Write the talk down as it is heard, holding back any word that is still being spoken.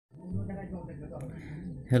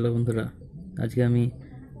Hello বন্ধুরা, আজকে আমি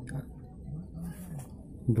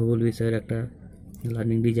ভূগোল বিষয়ের একটা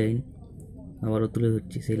লার্নিং ডিজাইন আবারও তুলে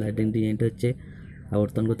ধরছি। সেই লার্নিং ডিজাইনটা হচ্ছে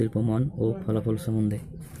আবর্তন গতির প্রমাণ ও ফলাফল সম্বন্ধে।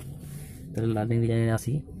 তাহলে লার্নিং ডিজাইনে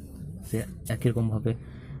আসি। সে একই রকমভাবে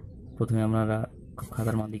প্রথমে আপনারা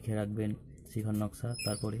খাতার মান লিখে রাখবেন শিখন নকশা,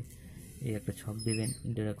 তারপরে এই একটা ছক দেবেন,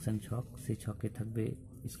 ইন্টারাকশান ছক। সেই ছকে থাকবে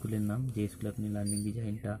স্কুলের নাম, যে স্কুলে আপনি লার্নিং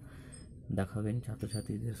ডিজাইনটা দেখাবেন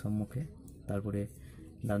ছাত্রছাত্রীদের সম্মুখে। তারপরে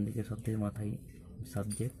ডান দিকে সবথেকে মাথায়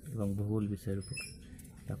সাবজেক্ট এবং ভূগোল বিষয়ের উপর,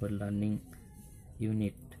 তারপর লার্নিং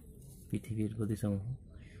ইউনিট পৃথিবীর গতিসমূহ,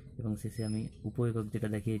 এবং শেষে আমি উপএকক যেটা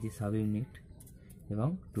দেখিয়েছি সাব ইউনিট এবং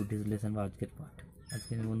টুডেজ লেসন বা আজকের পাঠ।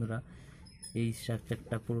 আজকে আমি বন্ধুরা এই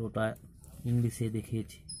স্ট্রাকচারটা পুরোটা ইংলিশে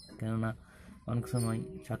দেখিয়েছি, কেননা অনেক সময়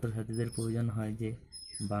ছাত্রছাত্রীদের প্রয়োজন হয় যে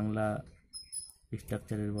বাংলা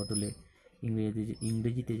স্ট্রাকচারের বদলে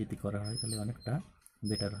ইংরেজিতে যদি করা হয় তাহলে অনেকটা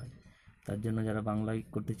বেটার হয়। তার জন্য যারা বাংলায়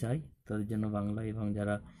করতে চায় তাদের জন্য বাংলা, এবং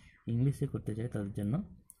যারা ইংলিশে করতে চায় তাদের জন্য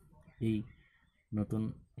এই নতুন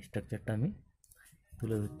স্ট্রাকচারটা আমি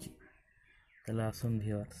তুলে ধরছি। তাহলে আসুন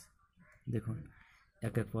ভিউয়ার্স, দেখুন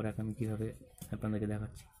একের পর এক আমি কীভাবে আপনাদেরকে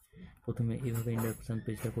দেখাচ্ছি। প্রথমে এইভাবে ইন্ট্রোডাকশন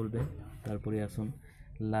পেজটা করবেন, তারপরে আসুন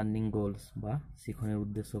লার্নিং গোলস বা শিখনের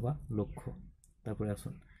উদ্দেশ্য বা লক্ষ্য। তারপরে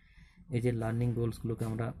আসুন এই যে লার্নিং গোলসগুলোকে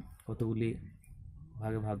আমরা কতগুলি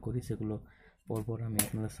ভাগে ভাগ করি সেগুলো পরপর আমি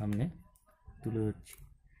আপনাদের সামনে তুলে ধরছি।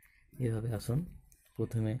 এভাবে আসুন,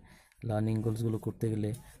 প্রথমে লার্নিং গোলসগুলো করতে গেলে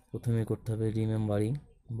প্রথমে করতে হবে রিমেম্বারিং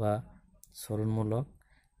বা স্মরণমূলক,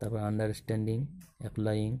 তারপর আন্ডারস্ট্যান্ডিং,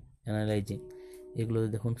 অ্যাপ্লাইং, অ্যানালাইজিং। এগুলো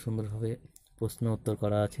দেখুন সুন্দরভাবে প্রশ্ন উত্তর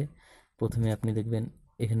করা আছে। প্রথমে আপনি দেখবেন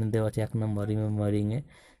এখানে দেওয়া আছে 1 নম্বর রিমেম্বারিংয়ে,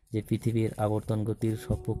 যে পৃথিবীর আবর্তন গতির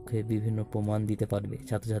সপক্ষে বিভিন্ন প্রমাণ দিতে পারবে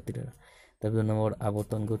ছাত্রছাত্রীরা। তারপর 2 নম্বর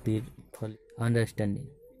আবর্তন গতির ফলে আন্ডারস্ট্যান্ডিং।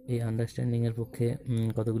 এই আন্ডারস্ট্যান্ডিংয়ের পক্ষে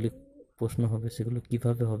কতগুলি প্রশ্ন হবে, সেগুলো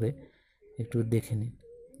কিভাবে হবে একটু দেখে নিন।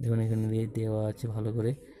 দেখুন এখানে দেওয়া আছে ভালো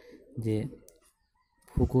করে যে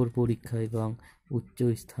ফুকোর পরীক্ষা এবং উচ্চ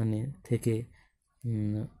স্থানে থেকে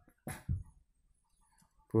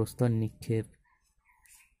প্রস্তর নিক্ষেপ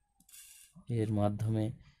এর মাধ্যমে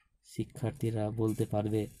শিক্ষার্থীরা বলতে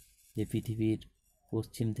পারবে যে পৃথিবীর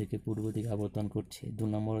পশ্চিম থেকে পূর্ব দিকে আবর্তন করছে। 2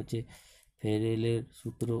 নম্বর হচ্ছে ফেরেলের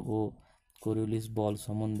সূত্র ও কোরিওলিস বল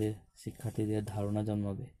সম্বন্ধে শিক্ষার্থীদের ধারণা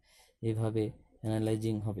জন্মাবে। এভাবে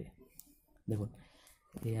অ্যানালাইজিং হবে। দেখুন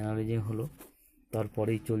এই অ্যানালাইজিং হলো,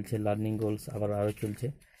 তারপরেই চলছে লার্নিং গোলস, আরও চলছে।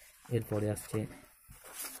 এরপরে আসছে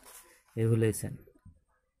এভ্যালুয়েশন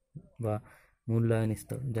বা মূল্যায়ন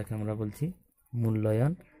স্তর, যাকে আমরা বলছি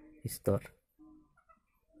মূল্যায়ন স্তর।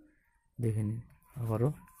 দেখে নিন, আবারও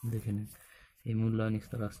দেখে নিন, এই মূল্যায়ন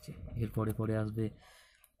স্তর আসছে। এরপরে পরে আসবে,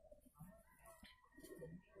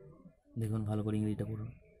 দেখুন ভালো করে ইংরেজিটা পড়ুন,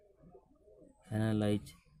 অ্যানালাইজ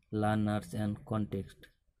লার্নার্স অ্যান্ড কনটেক্সট।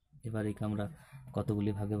 এবার একে আমরা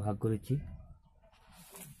কতগুলি ভাগে ভাগ করেছি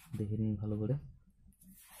দেখে নিন ভালো করে।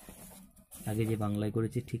 আগে যে বাংলায়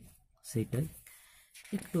করেছি ঠিক সেইটাই,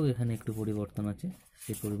 একটু এখানে একটু পরিবর্তন আছে,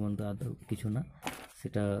 সেই পরিবর্তন আদৌ কিছু না।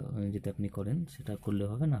 সেটা যদি আপনি করেন সেটা করলেও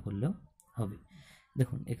হবে, না করলেও হবে।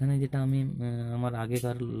 দেখুন এখানে যেটা আমি আমার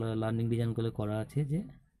আগেকার লার্নিং ডিজাইনগুলো করা আছে, যে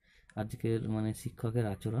আজকের শিক্ষকের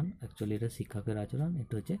আচরণ, অ্যাকচুয়ালি এটা শিক্ষকের আচরণ,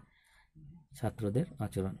 এটা হচ্ছে ছাত্রদের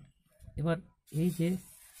আচরণ। এবার এই যে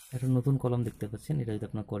একটা নতুন কলাম দেখতে পাচ্ছেন, এটা যদি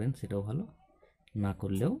আপনারা করেন সেটাও ভালো, না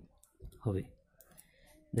করলেও হবে।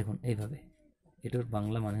 দেখুন এইভাবে, এটার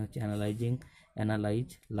বাংলা হচ্ছে অ্যানালাইজ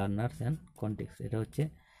লার্নার্স অ্যান্ড কনটেক্সট। এটা হচ্ছে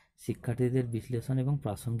শিক্ষার্থীদের বিশ্লেষণ এবং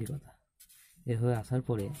প্রাসঙ্গিকতা। এভাবে আসার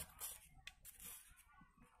পরে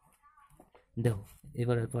দেখো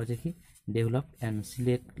এবার এরপর আছে কি develop and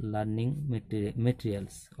select learning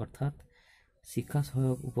materials, অর্থাৎ শিক্ষা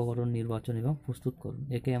সহায়ক উপকরণ নির্বাচন এবং প্রস্তুত করুন।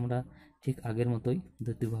 একে আমরা ঠিক আগের মতোই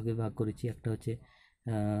 2টি ভাগে ভাগ করেছি। একটা হচ্ছে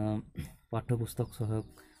পাঠ্যপুস্তক সহায়ক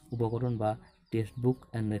উপকরণ বা টেক্সট বুক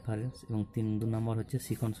অ্যান্ড রেফারেন্স, এবং 2 নম্বর হচ্ছে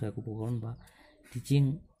শিখন সহায়ক উপকরণ বা টিচিং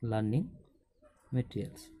লার্নিং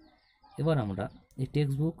মেটেরিয়ালস। এবার আমরা এই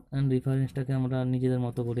টেক্সট বুক অ্যান্ড রেফারেন্সটাকে আমরা নিজেদের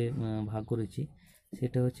মতো করে ভাগ করেছি।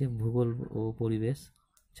 সেটা হচ্ছে ভূগোল ও পরিবেশ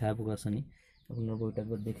ছায়া প্রকাশনী। আপনার বইটা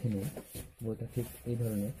একবার দেখে নিন, বইটা ঠিক এই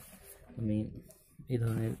ধরনের।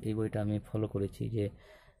 এই বইটা আমি ফলো করেছি, যে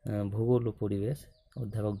ভূগোল ও পরিবেশ,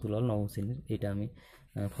 অধ্যাপক দুলাল, 9ম শ্রেণীর। এটা আমি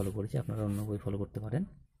ফলো করেছি, আপনারা অন্য বই ফলো করতে পারেন।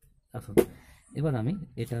 আসুন এবার আমি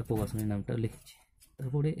এটার প্রকাশনীর নামটা লিখেছি।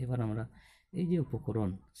 তারপরে এবার আমরা এই যে উপকরণ,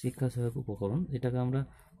 শিক্ষা সহায়ক উপকরণ, এটাকে আমরা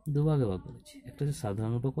 2 ভাগে ভাগ করেছি। একটা হচ্ছে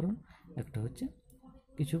সাধারণ উপকরণ, একটা হচ্ছে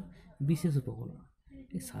কিছু বিশেষ উপকরণ।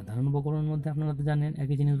 এই সাধারণ উপকরণের মধ্যে আপনারা তো জানেন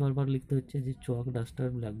একই জিনিস বারবার লিখতে হচ্ছে, যে চক, ডাস্টার,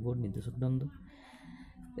 ব্ল্যাকবোর্ড, নির্দেশক দ্বন্দ্ব।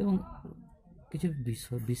 এবং কিছু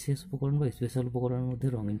বিশেষ উপকরণ বা স্পেশাল উপকরণের মধ্যে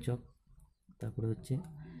রঙিন চক, তারপরে হচ্ছে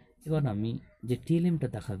এবার আমি যে টিএলএমটা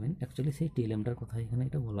দেখাবেন, অ্যাকচুয়ালি সেই টিএলএমটার কথা এখানে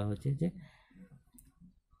এটা বলা হয়েছে যে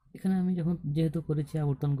এখানে আমি যখন যেহেতু করেছি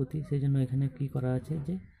আবর্তন গতি, সেই জন্য এখানে কি করা আছে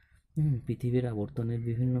যে পৃথিবীর আবর্তনের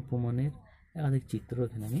বিভিন্ন প্রমাণের একাধিক চিত্র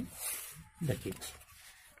এখানে আমি দেখিয়েছি।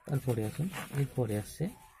 তারপরে আসুন, এরপরে আসছে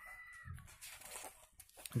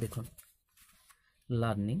দেখুন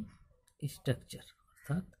লার্নিং স্ট্রাকচার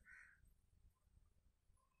অর্থাৎ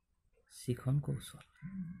শিখন কৌশল।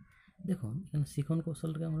 দেখুন এখানে শিখন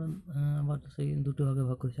কৌশলকে আমরা আবার সেই দুটো ভাগে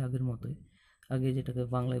ভাগ করেছি আগের মতোই। আগে যেটাকে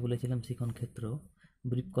বাংলায় বলেছিলাম শিখন ক্ষেত্র,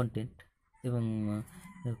 ব্রিফ কন্টেন্ট এবং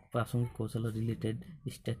প্রাসঙ্গিক কৌশল রিলেটেড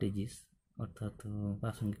স্ট্র্যাটেজিস অর্থাৎ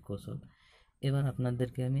প্রাসঙ্গিক কৌশল। এবার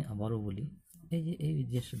আপনাদেরকে আমি আবারও বলি, এই যে এই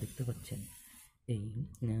জিনিসটা দেখতে পাচ্ছেন এই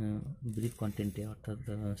ব্রিফ কন্টেন্টে অর্থাৎ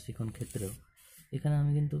শিখন ক্ষেত্রেও এখানে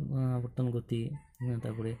আমি কিন্তু আবর্তন গতি,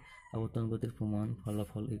 তারপরে আবর্তন গতির প্রমাণ,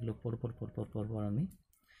 ফলাফল এগুলো পরপর আমি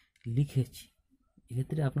লিখেছি।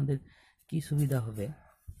 এক্ষেত্রে আপনাদের কি সুবিধা হবে,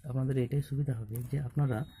 আপনাদের এটাই সুবিধা হবে যে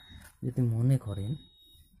আপনারা যদি মনে করেন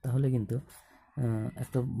তাহলে কিন্তু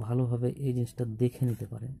একটা ভালোভাবে এই জিনিসটা দেখে নিতে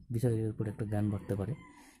পারেন, বিষয়ের উপর একটা জ্ঞান বাড়তে পারে।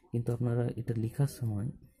 কিন্তু আপনারা এটা লেখার সময়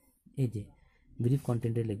এই যে ব্রিফ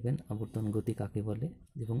কন্টেন্টে লিখবেন আবর্তন গতি কাকে বলে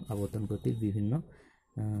এবং আবর্তন গতির বিভিন্ন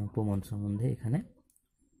প্রমাণ সম্বন্ধে এখানে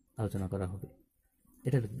আলোচনা করা হবে,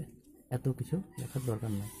 এটা লিখবেন। এত কিছু লেখার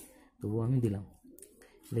দরকার নেই, তবুও আমি দিলাম।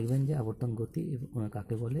 লিখবেন যে আবর্তন গতি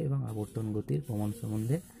কাকে বলে এবং আবর্তন গতির প্রমাণ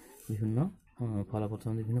সম্বন্ধে বিভিন্ন ফলাফল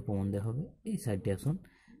সম্বন্ধে বিভিন্ন প্রমাণ দেওয়া হবে। এই সাইডে আসুন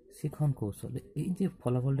শিখন কৌশলে। এই যে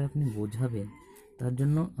ফলাফলটা আপনি বোঝাবেন, তার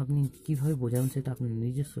জন্য আপনি কীভাবে বোঝাবেন সেটা আপনার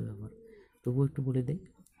নিজস্ব ব্যাপার। তবুও একটু বলে দেয়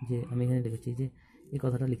যে আমি এখানে লিখেছি যে এই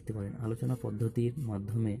কথাটা লিখতে পারেন, আলোচনা পদ্ধতির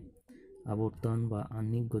মাধ্যমে আবর্তন বা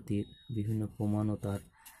আহ্নিক গতির বিভিন্ন প্রমাণ ও তার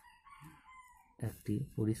একটি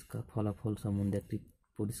পরিষ্কার ফলাফল সম্বন্ধে একটি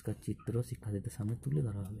পরিষ্কার চিত্র শিক্ষার্থীদের সামনে তুলে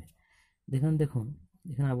ধরা হবে। দেখুন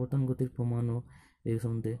এখানে আবর্তন গতির প্রমাণ ও এর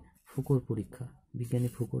সম্বন্ধে ফুকোর পরীক্ষা, বিজ্ঞানী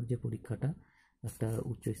ফুকোর যে পরীক্ষাটা একটা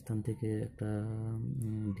উচ্চ স্থান থেকে একটা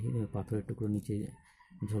পাথরের টুকরো নিচে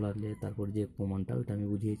ঝোলালে তারপর যে প্রমাণটা ওইটা আমি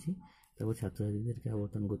বুঝিয়েছি। তারপর ছাত্রছাত্রীদেরকে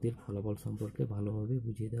আবর্তন গতির ফলাফল সম্পর্কে ভালোভাবে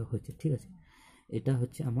বুঝিয়ে দেওয়া হয়েছে। ঠিক আছে, এটা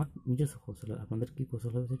হচ্ছে আমার নিজস্ব কৌশল। আপনাদের কী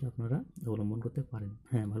কৌশল হবে সেটা আপনারা অবলম্বন করতে পারেন।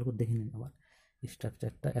 হ্যাঁ, ভালো করে দেখে নিন, আবার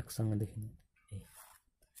স্ট্রাকচারটা একসঙ্গে দেখে নিন।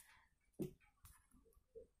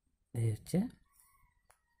 এই হচ্ছে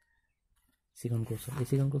শিখন কৌশল। এই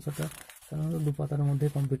শিখন কৌশলটা সাধারণত 2 পাতার মধ্যে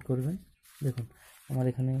কমপ্লিট করবেন। দেখুন আমার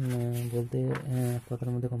এখানে বলতে 1 পাতার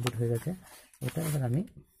মধ্যে কমপ্লিট হয়ে গেছে। এটা এবার আমি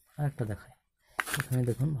আরেকটা দেখাই। এখানে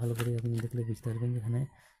দেখুন ভালো করে আপনি দেখলে বুঝতে পারবেন, যেখানে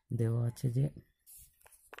দেওয়া আছে যে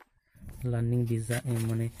লার্নিং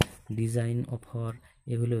ডিজাইন ফর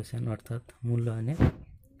এভ্যালুয়েশন অর্থাৎ মূল্যায়নের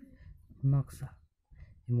নকশা।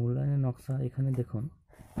 মূল্যায়নের নকশা এখানে দেখুন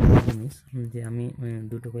জিনিস যে আমি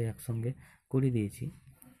দুটোকে একসঙ্গে করে দিয়েছি।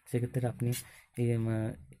 সেক্ষেত্রে আপনি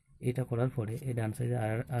এটা করার পরে এই ডান সাইডে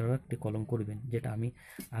আরও একটি কলম করবেন, যেটা আমি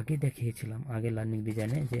আগে দেখিয়েছিলাম আগে লার্নিং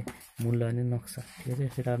ডিজাইনে যে মূল্যায়নের নকশা। ঠিক আছে,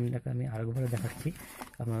 সেটা আমি আরেকবার দেখাচ্ছি।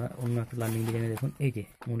 আপনারা অন্য একটা লার্নিং ডিজাইনে দেখুন এই যে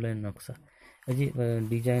মূল্যায়ন নকশা, এই যে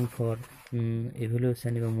ডিজাইন ফর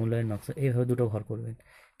এভ্যালুয়েশন এবং মূল্যায়ন নকশা, এইভাবে দুটো ঘর করবেন।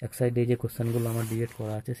 এক সাইডে যে কোশ্চেনগুলো আমার ডিলেট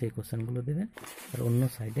করা আছে সেই কোশ্চেনগুলো দেবেন, আর অন্য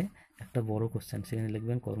সাইডে একটা বড় কোশ্চেন, সেখানে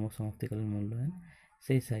লিখবেন কর্মসমাপ্তিকালীন মূল্যায়ন,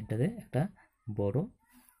 সেই সাইডটাতে একটা বড়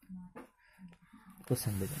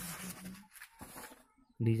কোশ্চেন দেবেন।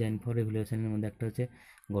 ডিজাইন ফর এভ্যালুয়েশনের মধ্যে একটা হচ্ছে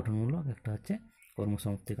গঠনমূলক, একটা হচ্ছে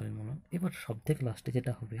কর্মসমাপ্তিকালীন মূল্যায়ন। এবার সবথেকে লাস্টে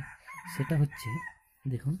যেটা হবে সেটা হচ্ছে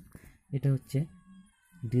দেখুন, এটা হচ্ছে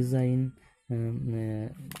ডিজাইন,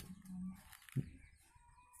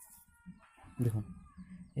 দেখুন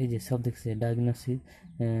এই যে সব দেখছে ডায়াগনোসিস,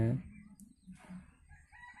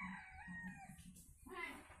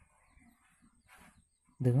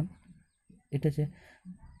 দেখুন এটা হচ্ছে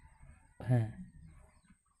হ্যাঁ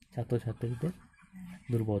ছাত্রছাত্রীদের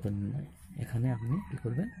দুর্বলতা নির্ণয়। এখানে আপনি কী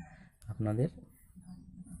করবেন, আপনাদের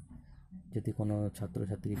যদি কোনো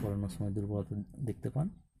ছাত্রছাত্রী পড়ানোর সময় দুর্বলতা দেখতে পান,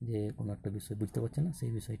 যে কোনো একটা বিষয় বুঝতে পারছে না,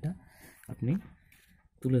 সেই বিষয়টা আপনি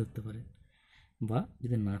তুলে ধরতে পারেন, বা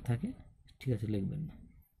যদি না থাকে ঠিক আছে লিখবেন না,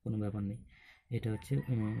 কোনো ব্যাপার নেই। এটা হচ্ছে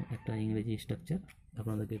একটা ইংরেজি স্ট্রাকচার।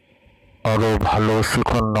 আপনাদেরকে আরও ভালো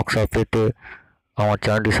শিখন নকশা পেতে আমার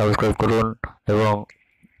চ্যানেলটি সাবস্ক্রাইব করুন এবং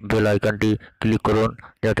বেল আইকনটি ক্লিক করুন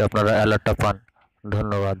যাতে আপনারা অ্যালার্টটা পান।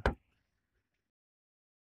 ধন্যবাদ।